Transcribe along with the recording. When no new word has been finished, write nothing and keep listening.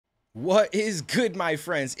What is good, my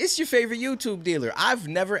friends? It's your favorite YouTube dealer. I've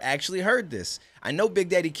never actually heard this. I know Big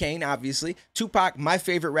Daddy Kane, obviously. Tupac, my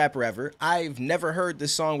favorite rapper ever. I've never heard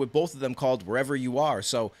this song with both of them called Wherever You Are.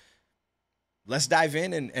 So let's dive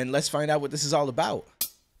in and let's find out what this is all about.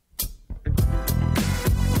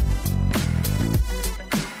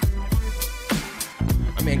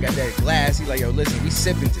 My man got that glass. He's like, yo, listen, we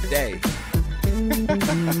sipping today.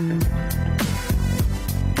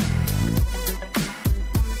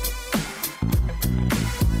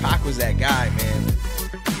 Pac was that guy, man.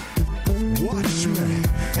 Watch me.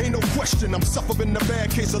 Ain't no question, I'm suffering a bad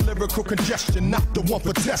case of lyrical congestion, not the one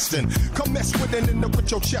for testing. Come mess with it and with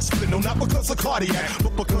your chest split. No, not because of cardiac,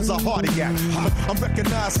 but because of cardiac. I'm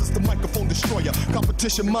recognized as the microphone destroyer.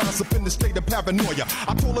 Competition minds up in the state of paranoia.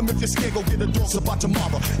 I told him if you're scared, go get a dose about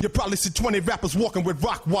tomorrow. You probably see 20 rappers walking with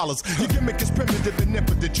rock wallers. Your gimmick is primitive and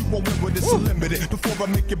impotent. You won't win with it's limited. Before I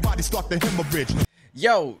make your body start to hemorrhage.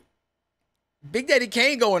 Yo, Big Daddy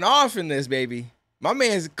Kane going off in this, baby. My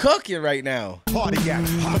man's cooking right now. Cardiac.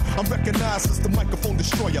 I'm recognized as the microphone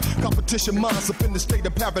destroyer. Competition minds up in the state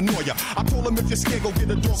of paranoia. I told him if you're scared, go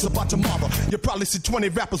get a dose about tomorrow. You probably see 20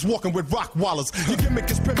 rappers walking with rock wallers. Your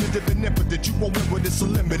gimmick is primitive and impotent. You won't win with it's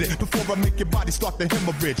limited. Before I make your body start to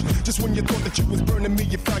hemorrhage. Just when you thought that you was burning me,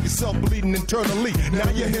 you found yourself bleeding internally.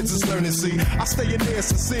 Now your heads is learning, see. I stay in there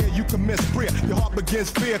sincere, you commence prayer. Your heart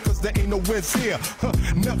begins fear, cause there ain't no wins here.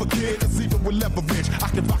 Never cared, cause even with leverage, I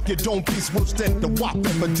can rock your dome piece worse than the WAP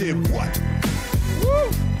ever did what? Woo.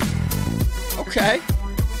 Okay.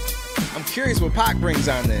 I'm curious what Pac brings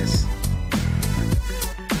on this.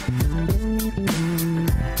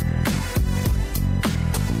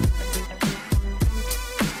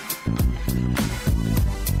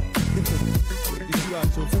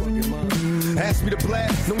 Ask me to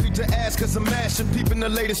blast, no need to ask, cause I'm mashing. Peeping the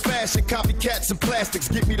latest fashion, copycats and plastics,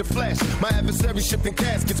 get me the flash. My adversary shifting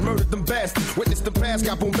caskets, murdered them bastards. Witness the past,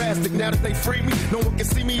 got bombastic. Now that they free me, no one can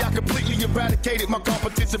see me. I completely eradicated my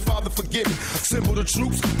competition, Father forgive me. Assemble the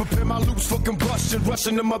troops, prepare my loops for combustion.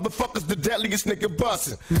 Rushing the motherfuckers, the deadliest nigga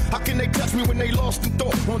busting. How can they touch me when they lost the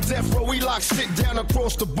thought? On death row, we lock shit down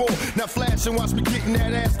across the board. Now flash and watch me getting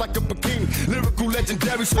that ass like a bikini. Lyrical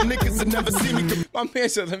legendary, so niggas will never see me. My man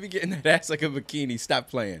said, let me get in that ass like a bikini. Stop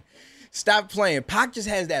playing. Stop playing. Pac just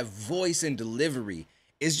has that voice and delivery.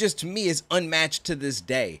 It's just, to me, it's unmatched to this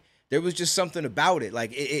day. There was just something about it.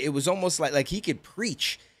 Like, it was almost like he could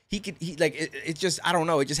preach. It just, I don't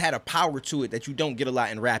know, it just had a power to it that you don't get a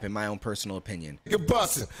lot in rap, in my own personal opinion. You're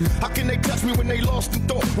busting. How can they touch me when they lost the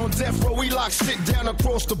thought? On death row, we lock shit down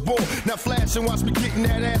across the board. Now flash and watch me getting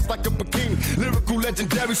that ass like a bikini. Lyrical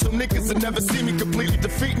legendary, so niggas will never see me completely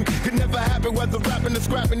defeat me. Could never happen whether rapping or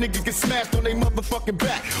scrapping. Niggas get smashed on they motherfucking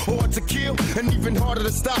back. Hard to kill and even harder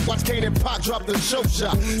to stop. Watch Kane and Pac drop the show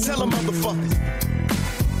shot. Tell them motherfuckers.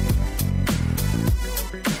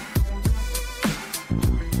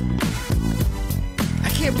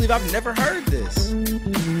 I can't believe I've never heard this.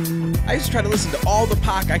 I used to try to listen to all the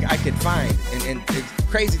Pac I could find, and it's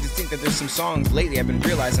crazy to think that there's some songs lately I've been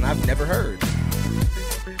realizing I've never heard.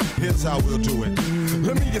 Here's how we'll do it.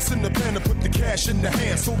 Let me get in the pen and put the cash in the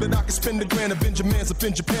hand so that I can spend the grand Benjamins up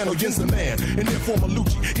in Japan or Yin's the man. In their former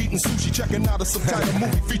Lucci, eating sushi, checking out a subtitle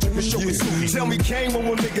movie featuring Sushi. Tell me, Kane, when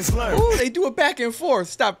will niggas learn? Ooh, they do it back and forth.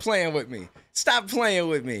 Stop playing with me. Stop playing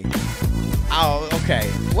with me. Oh, okay.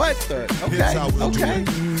 What the? Okay. Here's how we'll Okay.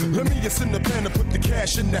 do it. Let me get in the pen and put the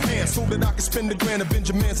cash in the hand so that I can spend the grand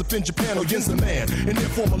Benjamins up in Japan or Yin's the man. In their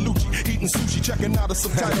former Lucci, eating sushi, checking out a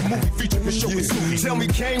subtitle movie featuring Sushi. Tell me,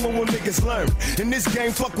 Kane, when will niggas learn? In this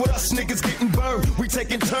game, fuck with us, niggas getting burned. We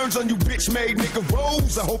taking turns on you bitch-made nigga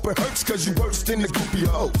roles. I hope it hurts, cause you worse than the groupie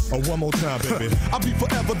hoes. Oh, one more time, baby. I'll be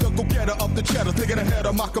forever the go-getter of the cheddar. Thinking ahead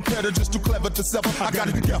of my competitor, just too clever to sever. I got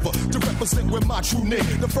it together to represent with my true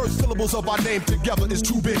name. The first syllables of our name together is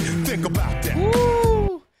too big. Think about that.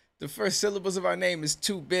 Woo! The first syllables of our name is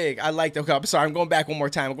too big. I like that. Okay, I'm sorry. I'm going back one more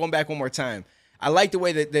time. I like the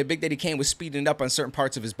way that Big Daddy Kane was speeding up on certain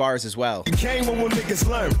parts of his bars as well. You came when niggas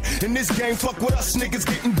learn. In this game, fuck with us, niggas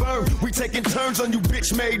getting burned. We taking turns on you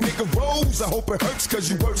bitch-made nigga roles. I hope it hurts,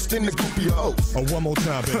 cause you worse than the groupie hoes. Oh, one more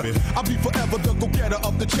time, baby. I'll be forever the go-getter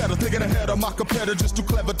of the cheddar. Thinking ahead of my competitor, just too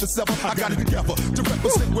clever to sever. I got it together to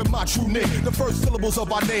represent with my true name. The first syllables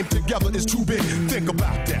of our name together is too big. Think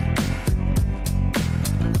about that.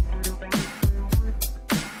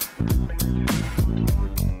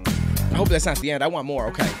 I hope that's not the end. I want more.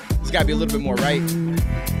 Okay. There's got to be a little bit more, right?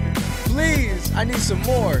 Please. I need some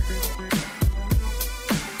more.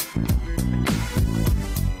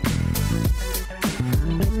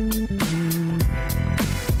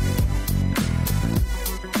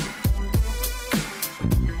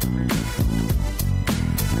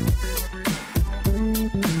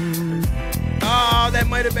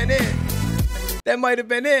 might have been it. That might have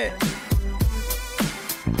been it.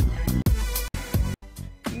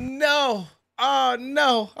 No. Oh,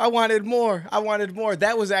 no. I wanted more. I wanted more.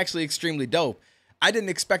 That was actually extremely dope. I didn't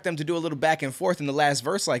expect them to do a little back and forth in the last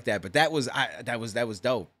verse like that, but that was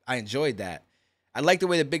dope. I enjoyed that. I like the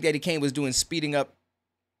way that Big Daddy Kane was doing speeding up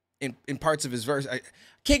in parts of his verse. I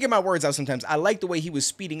can't get my words out sometimes. I like the way he was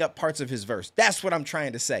speeding up parts of his verse. That's what I'm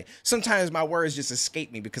trying to say. Sometimes my words just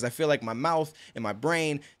escape me because I feel like my mouth and my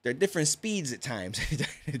brain, they're different speeds at times.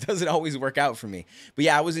 It doesn't always work out for me. But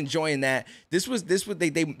yeah, I was enjoying that.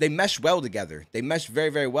 They meshed well together. They meshed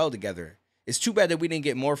very, very well together. It's too bad that we didn't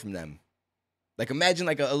get more from them. Like imagine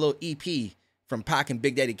like a little EP from Pac and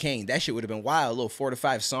Big Daddy Kane. That shit would have been wild. A little 4 to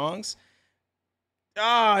 5 songs.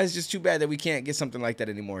 Oh, it's just too bad that we can't get something like that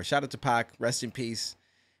anymore. Shout out to Pac. Rest in peace.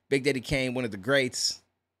 Big Daddy Kane, one of the greats.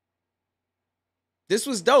 This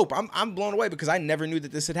was dope. I'm blown away because I never knew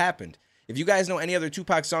that this had happened. If you guys know any other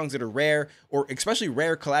Tupac songs that are rare, or especially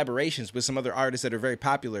rare collaborations with some other artists that are very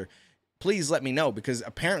popular, please let me know, because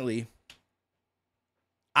apparently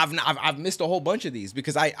I've missed a whole bunch of these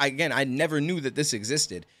because I never knew that this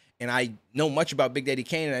existed. And I know much about Big Daddy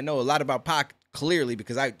Kane, and I know a lot about Pac clearly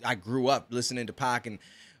because I grew up listening to Pac, and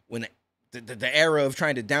when the era of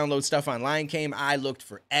trying to download stuff online came, I looked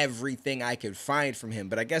for everything I could find from him.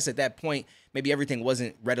 But I guess at that point, maybe everything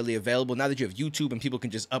wasn't readily available. Now that you have YouTube and people can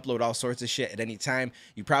just upload all sorts of shit at any time,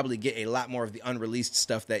 you probably get a lot more of the unreleased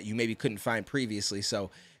stuff that you maybe couldn't find previously.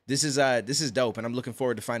 So this is dope, and I'm looking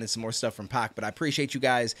forward to finding some more stuff from Pac. But I appreciate you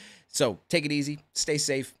guys. So take it easy, stay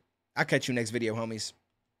safe. I'll catch you next video, homies.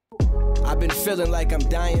 I've been feeling like I'm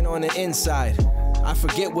dying on the inside. I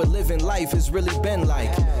forget what living life has really been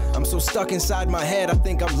like. I'm so stuck inside my head, I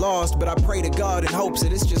think I'm lost, but I pray to God in hopes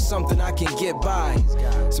that it's just something I can get by.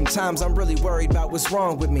 Sometimes I'm really worried about what's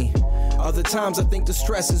wrong with me. Other times I think the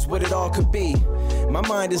stress is what it all could be. My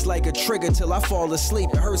mind is like a trigger till I fall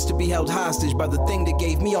asleep. It hurts to be held hostage by the thing that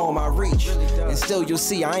gave me all my reach. And still you'll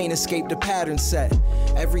see I ain't escaped the pattern set.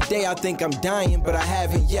 Every day I think I'm dying, but I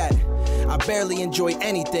haven't yet. I barely enjoy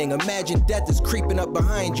anything. Imagine death is creeping up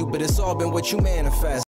behind you, but it's all been what you manifest.